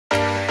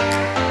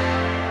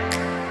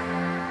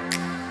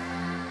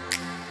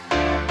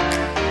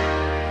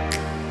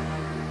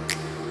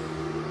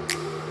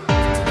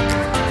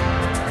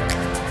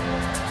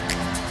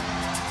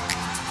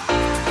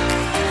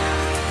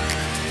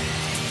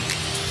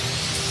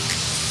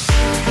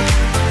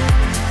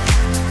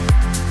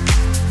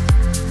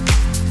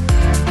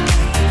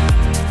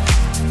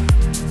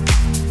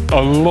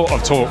A lot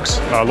of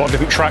talks, a lot of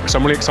different tracks.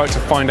 I'm really excited to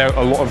find out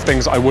a lot of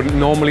things I wouldn't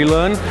normally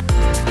learn.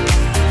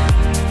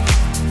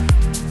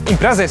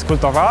 Impreza jest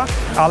kultowa,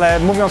 ale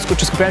mówiąc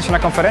czy skupiając się na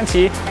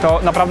konferencji, to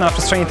naprawdę na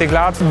przestrzeni tych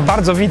lat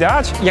bardzo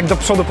widać, jak do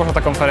przodu poszła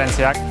ta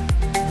konferencja.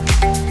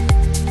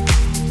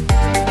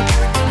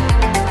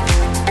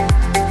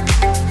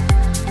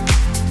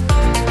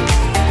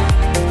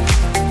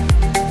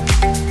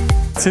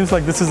 It seems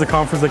like this is a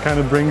conference that kind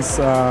of brings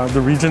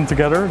the region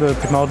together, the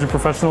technology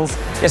professionals.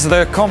 Yeah, so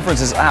the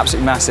conference is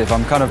absolutely massive.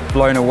 I'm kind of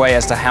blown away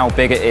as to how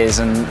big it is,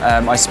 and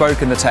I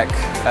spoke in the tech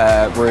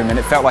room and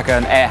it felt like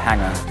an air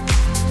hangar.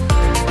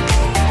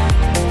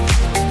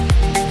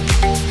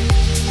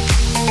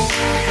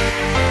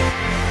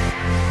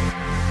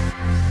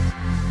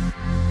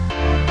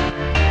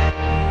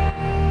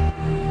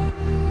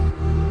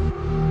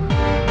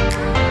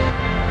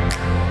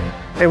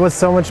 It was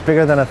so much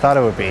bigger than I thought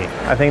it would be.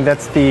 I think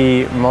that's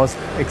the most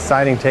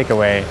exciting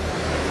takeaway.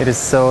 It is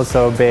so,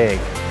 so big.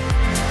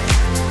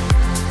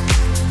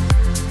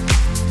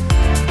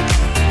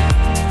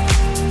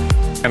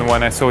 And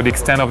when I saw the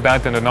extent of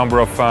that and the number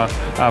of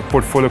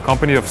portfolio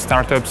companies, of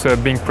startups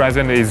being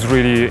present, is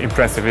really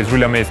impressive. It's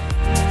really amazing.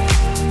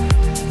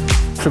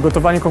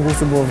 Przygotowanie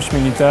konkursu było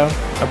wyśmienite.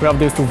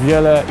 Naprawdę jest tu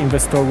wiele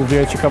inwestorów,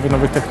 wiele ciekawych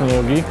nowych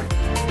technologii.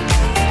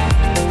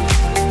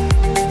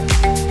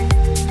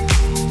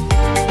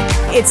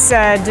 It's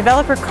a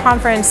developer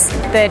conference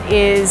that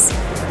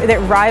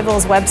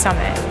rivals Web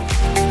Summit.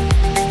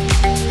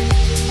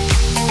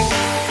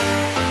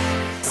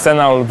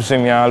 Scena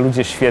olbrzymia,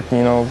 ludzie świetni,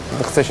 no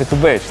chce się tu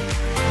być.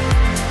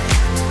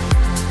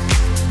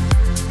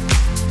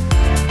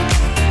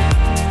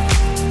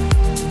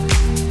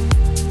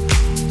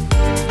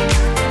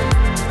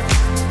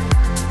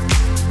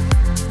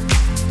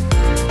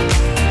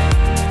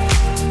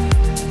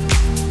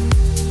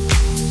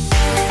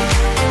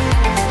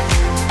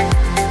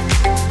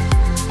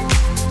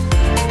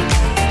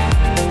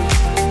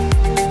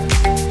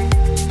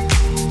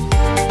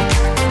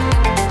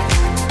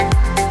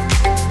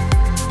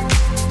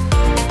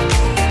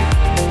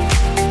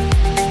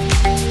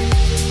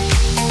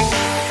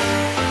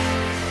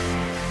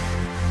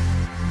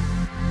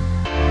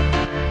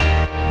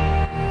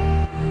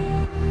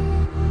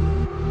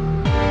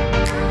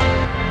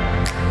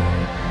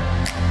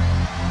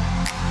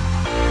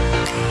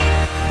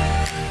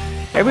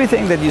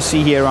 Everything that you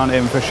see here on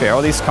infoShare,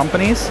 all these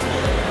companies,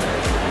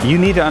 you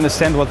need to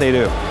understand what they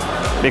do,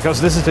 because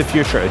this is the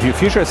future. The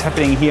future is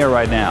happening here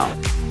right now.